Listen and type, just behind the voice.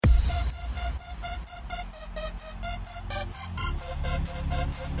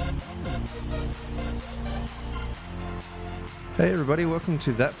Hey everybody, welcome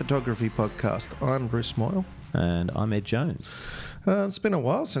to That Photography Podcast. I'm Bruce Moyle. And I'm Ed Jones. It's been a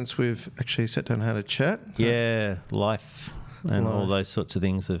while since we've actually sat down and had a chat. Yeah, life and all those sorts of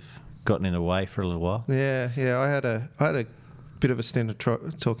things have gotten in the way for a little while. Yeah. I had a bit of a stint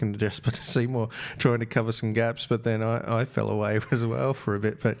of talking to Jasper Seymour, trying to cover some gaps, but then I fell away as well for a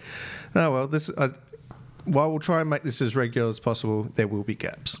bit. But while we'll try and make this as regular as possible, there will be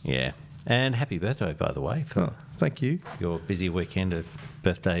gaps. Yeah. And happy birthday, by the way, for thank you. Your busy weekend of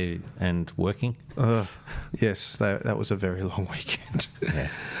birthday and working. Yes, that was a very long weekend.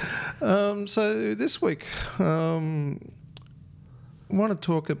 Yeah. So this week, I want to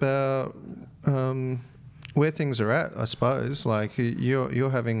talk about where things are at, I suppose. Like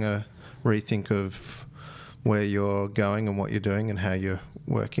you're having a rethink of where you're going and what you're doing and how you're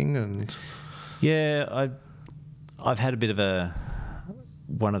working. And yeah, I've had a bit of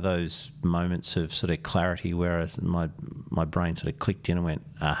one of those moments of sort of clarity where my brain sort of clicked in and went,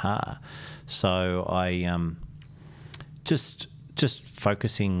 aha. So I just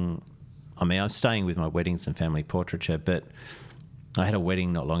focusing. I mean, I'm staying with my weddings and family portraiture, but I had a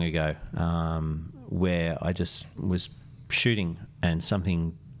wedding not long ago where I just was shooting and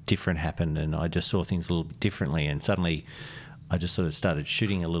something different happened and I just saw things a little bit differently, and suddenly I just sort of started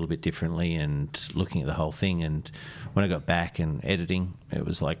shooting a little bit differently and looking at the whole thing. And when I got back and editing, it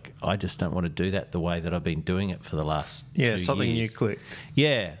was like, I just don't want to do that the way that I've been doing it for the last 2 years. Yeah, something new clicked.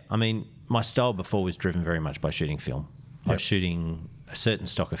 Yeah. I mean, my style before was driven very much by shooting film. Yep. I was shooting a certain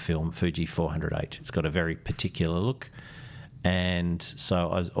stock of film, Fuji 400H. It's got a very particular look. And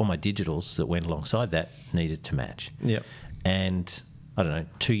so all my digitals that went alongside that needed to match. Yep. And I don't know,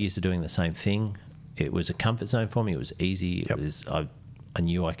 2 years of doing the same thing. It was a comfort zone for me. It was easy. Yep. I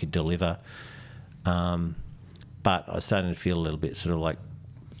knew I could deliver. But I was starting to feel a little bit sort of like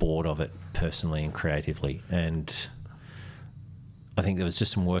bored of it personally and creatively. And I think there was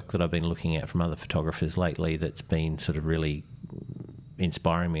just some work that I've been looking at from other photographers lately that's been sort of really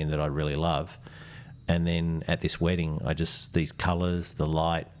inspiring me and that I really love. And then at this wedding, these colours, the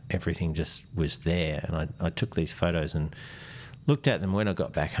light, everything just was there. And I took these photos and looked at them when I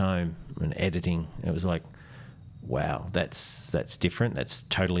got back home and editing. It was like, wow, that's different. That's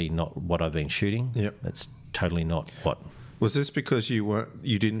totally not what I've been shooting. Yep. That's totally not what. Was this because you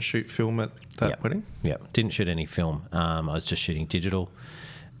didn't shoot film at that wedding? Yeah, didn't shoot any film. I was just shooting digital,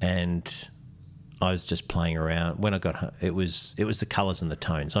 and I was just playing around. When I got home, it was the colours and the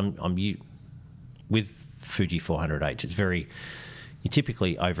tones. With Fuji 400H. It's very. You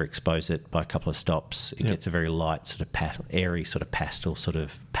typically overexpose it by a couple of stops. It gets a very light, sort of airy, sort of pastel sort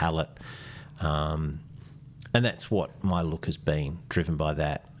of palette. And that's what my look has been, driven by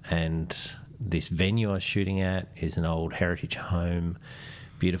that. And this venue I was shooting at is an old heritage home,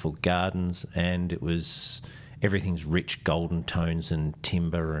 beautiful gardens, and everything's rich golden tones and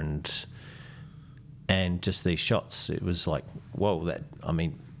timber and just these shots. It was like, whoa,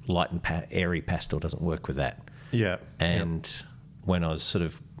 light and airy pastel doesn't work with that. Yeah. And when I was sort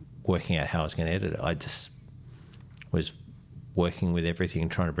of working out how I was going to edit it, I just was working with everything and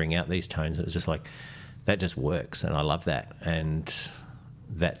trying to bring out these tones. It was just like, that just works, and I love that. And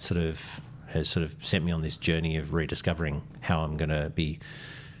that has sent me on this journey of rediscovering how I'm going to be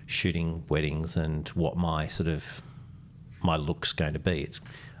shooting weddings and what my look's going to be. It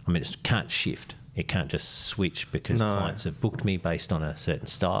can't shift. It can't just switch because clients have booked me based on a certain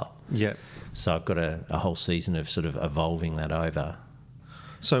style. Yeah. So I've got a whole season of sort of evolving that over.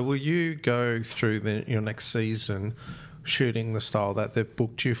 So will you go through your next season shooting the style that they've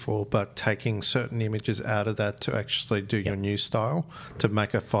booked you for, but taking certain images out of that to actually do your new style to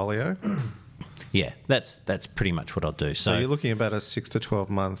make a folio? Yeah, that's pretty much what I'll do. So you're looking about a 6 to 12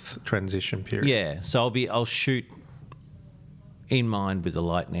 month transition period. Yeah. So I'll shoot in mind with the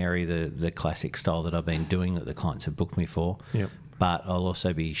light and airy, the classic style that I've been doing that the clients have booked me for. Yep. But I'll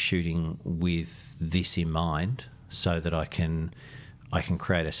also be shooting with this in mind so that I can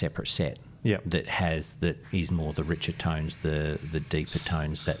create a separate set that is more the richer tones, the deeper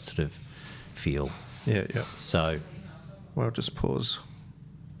tones, that sort of feel. Yeah. So, well, just pause.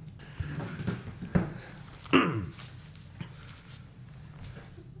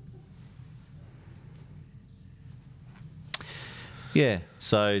 Yeah,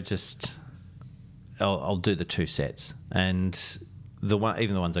 so I'll do the two sets, and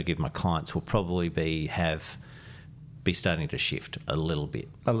even the ones I give my clients will probably be starting to shift a little bit,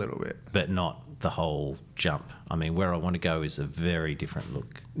 but not the whole jump. I mean, where I want to go is a very different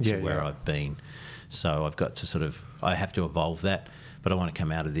look to where I've been. So I've got to I have to evolve that, but I want to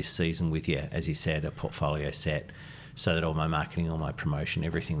come out of this season with, as you said, a portfolio set, so that all my marketing, all my promotion,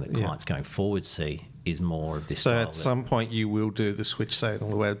 everything that clients going forward see is more of this So style. at some point you will do the switch, say, on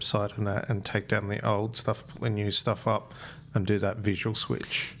the website and that, and take down the old stuff, put the new stuff up, and do that visual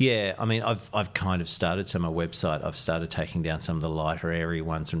switch. Yeah, I mean, I've kind of started. So my website, I've started taking down some of the lighter, airy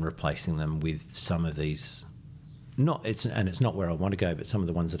ones and replacing them with some of these. It's not where I want to go, but some of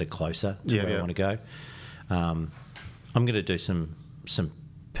the ones that are closer to where I want to go. I'm going to do some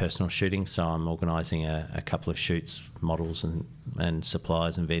personal shooting, so I'm organising a couple of shoots, models and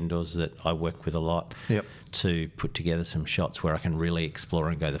suppliers and vendors that I work with a lot to put together some shots where I can really explore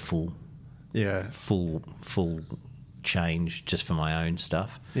and go the full change just for my own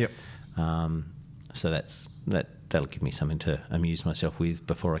stuff. So that'll give me something to amuse myself with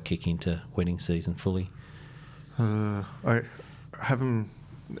before I kick into wedding season fully. I haven't,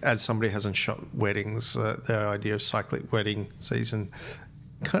 as somebody who hasn't shot weddings, the idea of cyclic wedding season,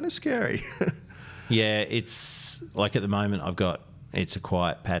 kind of scary. Yeah, it's like at the moment it's a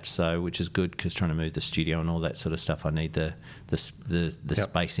quiet patch, so which is good because trying to move the studio and all that sort of stuff, I need the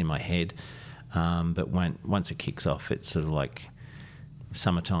space in my head. But once it kicks off, it's sort of like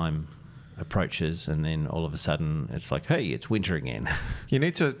summertime approaches, and then all of a sudden it's like, hey, it's winter again. You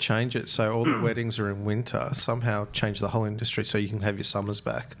need to change it so all the weddings are in winter. Somehow change the whole industry so you can have your summers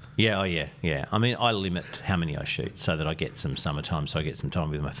back. Yeah, yeah. I mean, I limit how many I shoot so that I get some summertime, so I get some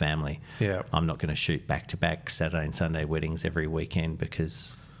time with my family. Yeah. I'm not going to shoot back-to-back Saturday and Sunday weddings every weekend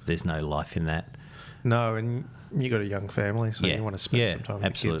because there's no life in that. No, and you got a young family, so you want to spend some time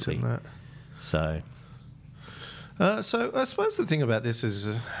with the kids and that. So I suppose the thing about this is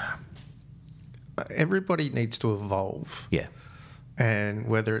everybody needs to evolve. Yeah. And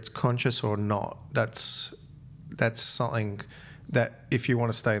whether it's conscious or not, that's something that if you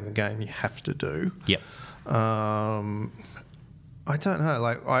want to stay in the game, you have to do. Yep. I don't know.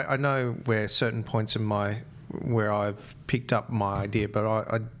 Like I know where certain points in where I've picked up my idea, but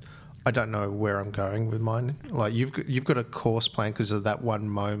I don't know where I'm going with mine. Like you've got a course plan because of that one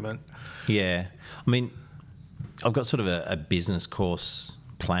moment. Yeah. I mean, I've got sort of a business course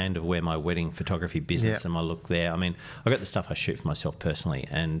planned of where my wedding photography business and my look there. I mean, I've got the stuff I shoot for myself personally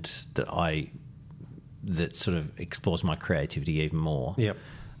and that sort of explores my creativity even more. Yep.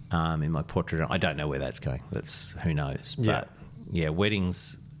 In my portrait. I don't know where that's going. That's who knows. But yeah,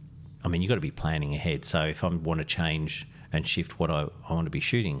 weddings, I mean, you've got to be planning ahead. So if I want to change and shift what I want to be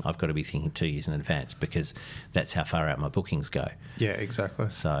shooting, I've got to be thinking 2 years in advance because that's how far out my bookings go. Yeah, exactly.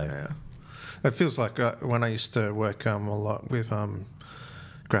 So it feels like when I used to work a lot with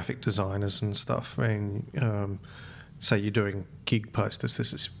graphic designers and stuff. I mean, say you're doing gig posters.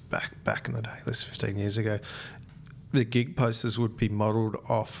 This is back in the day. This is 15 years ago. The gig posters would be modelled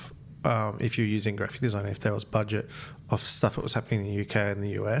off, if you're using graphic design, if there was budget, of stuff that was happening in the UK and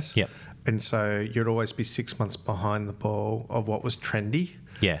the US. Yep. And so you'd always be 6 months behind the ball of what was trendy.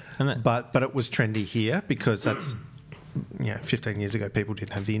 Yeah. But it was trendy here because that's 15 years ago people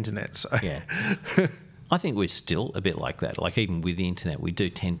didn't have the internet. So yeah. I think we're still a bit like that. Like even with the internet, we do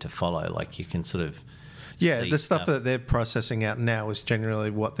tend to follow. Like you can sort of see the stuff that they're processing out now is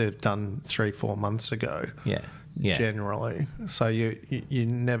generally what they've done 3-4 months ago. Yeah. Generally. So you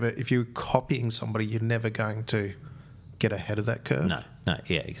never, if you're copying somebody, you're never going to get ahead of that curve. No.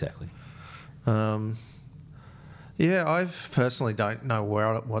 Yeah, exactly. I personally don't know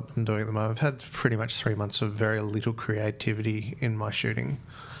what I'm doing at the moment. I've had pretty much 3 months of very little creativity in my shooting,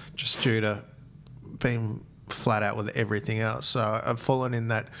 just due to being flat out with everything else. So I've fallen in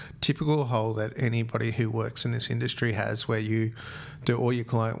that typical hole that anybody who works in this industry has, where you do all your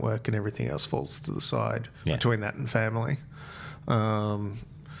client work and everything else falls to the side between that and family. And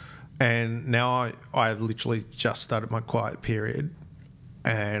now I've literally just started my quiet period,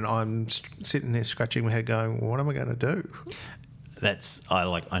 and I'm sitting there scratching my head going, what am I going to do?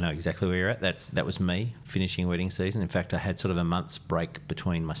 I know exactly where you're at. That was me finishing wedding season. In fact, I had sort of a month's break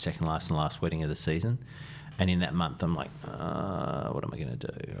between my second last and last wedding of the season. And in that month, I'm like, what am I going to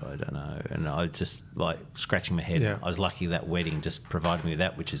do? I don't know. And I was just like scratching my head. Yeah. I was lucky that wedding just provided me with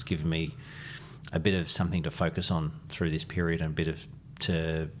that, which has given me a bit of something to focus on through this period and a bit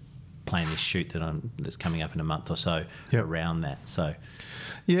to plan this shoot that's coming up in a month or so around that. So,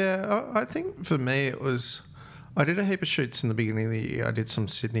 yeah, I think for me it was, I did a heap of shoots in the beginning of the year. I did some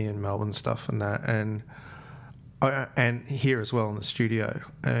Sydney and Melbourne stuff and that, and here as well in the studio.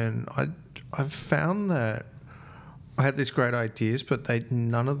 And I've found that I had these great ideas, but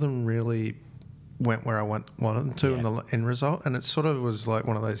none of them really went where I wanted them to in the end result. And it sort of was like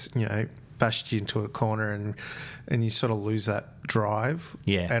one of those, bashed you into a corner and you sort of lose that drive.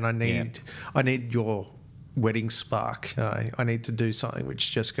 Yeah. And I need your wedding spark. I need to do something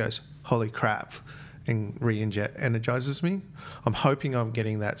which just goes, holy crap, and re-energizes me. I'm hoping I'm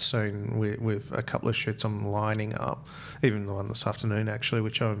getting that soon with a couple of shoots I'm lining up, even the one this afternoon actually,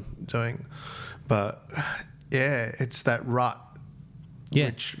 which I'm doing. But yeah, it's that rut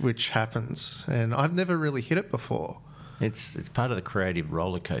which happens, and I've never really hit it before. It's part of the creative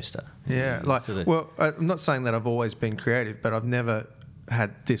roller coaster. Yeah, I'm not saying that I've always been creative, but I've never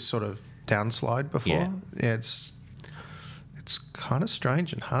had this sort of downslide before. Yeah, it's kind of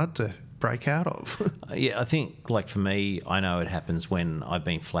strange and hard to break out of. Yeah, I think, like for me, I know it happens when I've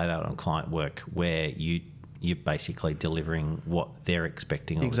been flat out on client work where you're basically delivering what they're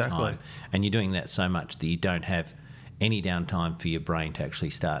expecting all the time. And you're doing that so much that you don't have any downtime for your brain to actually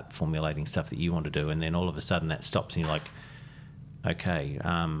start formulating stuff that you want to do. And then all of a sudden that stops and you're like, okay,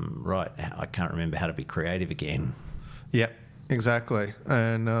 right, I can't remember how to be creative again. Yep, exactly.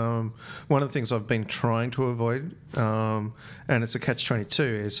 And one of the things I've been trying to avoid, and it's a catch-22,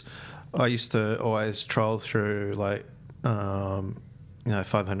 is I used to always troll through 500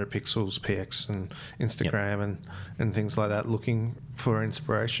 pixels PX and Instagram and things like that, looking for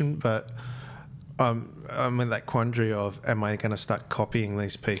inspiration. But I'm in that quandary of, am I going to start copying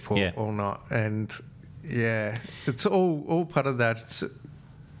these people or not? And yeah, it's all part of that. It's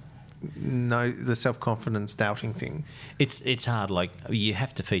the self-confidence doubting thing. It's hard. Like, you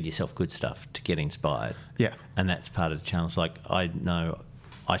have to feed yourself good stuff to get inspired. Yeah. And that's part of the challenge. Like, I know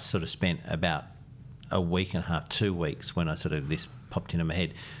I sort of spent about a week and a half, 2 weeks when this popped into my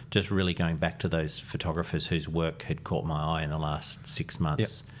head, just really going back to those photographers whose work had caught my eye in the last 6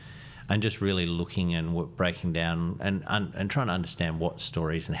 months. Yep. And just really looking and breaking down and trying to understand what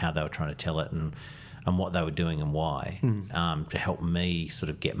stories and how they were trying to tell it and what they were doing and why, to help me sort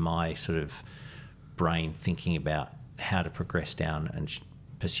of get my sort of brain thinking about how to progress down and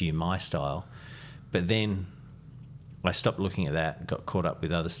pursue my style. But then I stopped looking at that, got caught up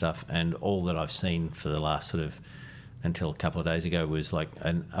with other stuff, and all that I've seen for the last sort of until a couple of days ago was like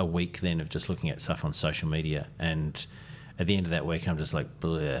a week then of just looking at stuff on social media. And at the end of that week, I'm just like,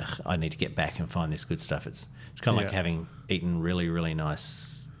 blech, I need to get back and find this good stuff. It's kind of like having eaten really, really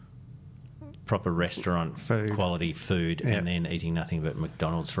nice, proper restaurant quality food and then eating nothing but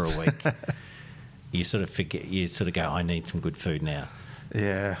McDonald's for a week. You sort of forget, you sort of go, I need some good food now.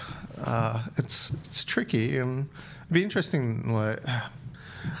 Yeah, it's tricky, and it'd be interesting.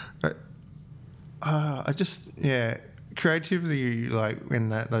 Creativity, like in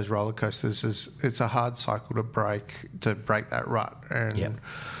those roller coasters, it's a hard cycle to break that rut, and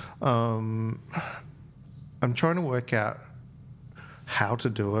I'm trying to work out how to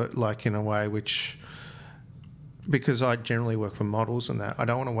do it, like in a way because I generally work for models and that I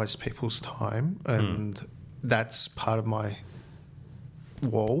don't want to waste people's time, and that's part of my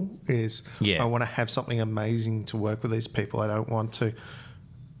wall is I want to have something amazing to work with these people. I don't want to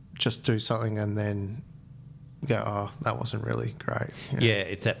just do something and then go, oh, that wasn't really great. Yeah,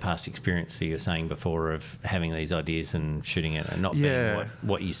 it's that past experience that you were saying before of having these ideas and shooting it and not being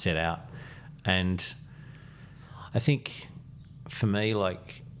what you set out. And I think for me,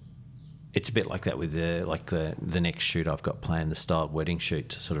 like, it's a bit like that with the next shoot I've got planned, the styled wedding shoot,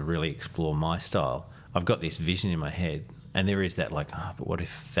 to sort of really explore my style. I've got this vision in my head, and there is that but what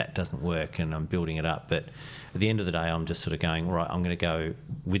if that doesn't work? And I'm building it up. But at the end of the day, I'm just sort of going, right, I'm going to go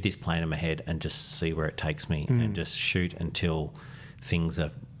with this plan in my head and just see where it takes me and just shoot until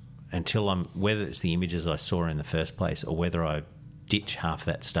whether it's the images I saw in the first place or whether I ditch half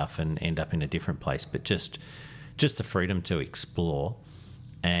that stuff and end up in a different place. But just the freedom to explore,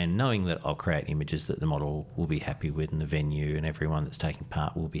 and knowing that I'll create images that the model will be happy with and the venue and everyone that's taking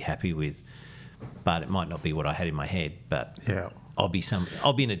part will be happy with. But it might not be what I had in my head, but I'll be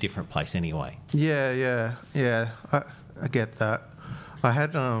in a different place anyway. Yeah. I get that. I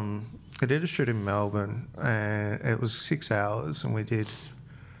did a shoot in Melbourne, and it was 6 hours, and we did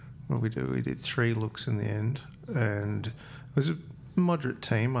 3 looks in the end, and it was a moderate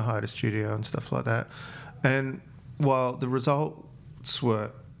team. I hired a studio and stuff like that. And while the results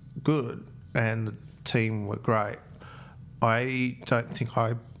were good and the team were great, I don't think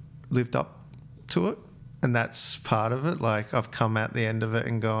I lived up to it, and that's part of it. Like, I've come at the end of it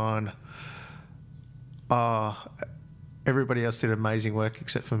and gone, everybody else did amazing work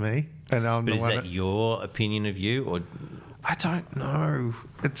except for me, and I'm the one. But is that your opinion of you, or I don't know?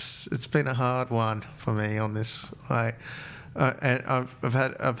 It's been a hard one for me on this. And I've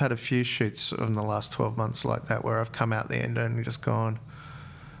had a few shoots in the last 12 months like that where I've come out the end and just gone,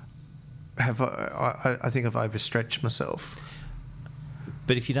 I think I've overstretched myself.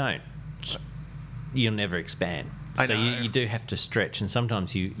 But if you don't, you'll never expand. So you do have to stretch, and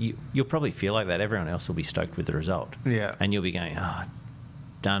sometimes you'll probably feel like that. Everyone else will be stoked with the result. Yeah. And you'll be going,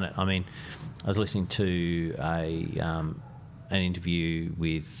 done it. I mean, I was listening to an interview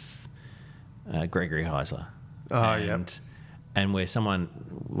with Gregory Heisler. Oh, yeah. And where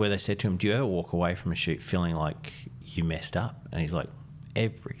they said to him, do you ever walk away from a shoot feeling like you messed up? And he's like,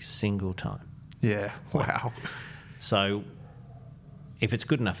 every single time. Yeah. Wow. So if it's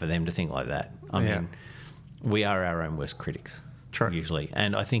good enough for them to think like that, I mean, we are our own worst critics. True. Usually.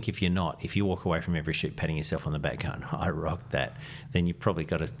 And I think if you walk away from every shoot patting yourself on the back going, I rocked that, then you've probably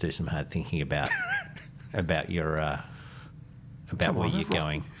got to do some hard thinking about your where you're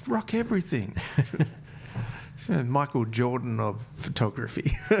going. Rock everything. Michael Jordan of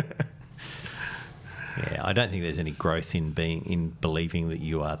photography. Yeah, I don't think there's any growth in believing that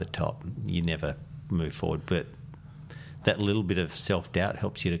you are the top. You never move forward, but that little bit of self-doubt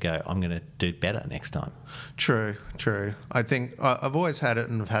helps you to go, I'm going to do better next time. True. I think I've always had it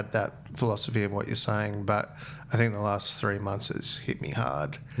and I've had that philosophy of what you're saying, but I think the last 3 months has hit me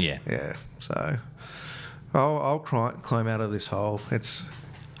hard. Yeah. So I'll climb out of this hole.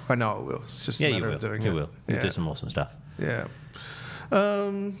 I know it will. It's just a matter of doing it. You will. You'll do some awesome stuff. Yeah.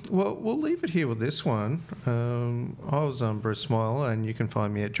 Well, we'll leave it here with this one. I was Bruce Moyle, and you can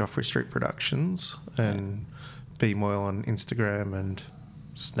find me at Joffrey Street Productions and B Moyle on Instagram and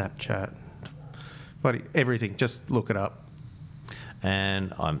Snapchat. Everything. Just look it up.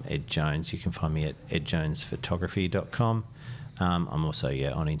 And I'm Ed Jones. You can find me at edjonesphotography.com. I'm also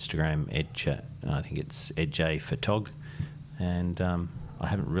on Instagram, I think it's edjphotog. And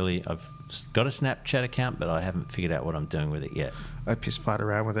I've got a Snapchat account, but I haven't figured out what I'm doing with it yet. I piss fight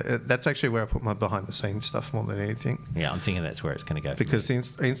around with it. That's actually where I put my behind the scenes stuff more than anything. Yeah, I'm thinking that's where it's going to go. Because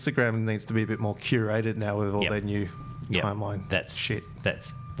Instagram needs to be a bit more curated now with all their new timeline shit.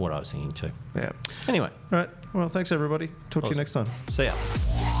 That's what I was thinking too. Yeah. Anyway. All right. Well, thanks everybody. Talk to you next time. See ya.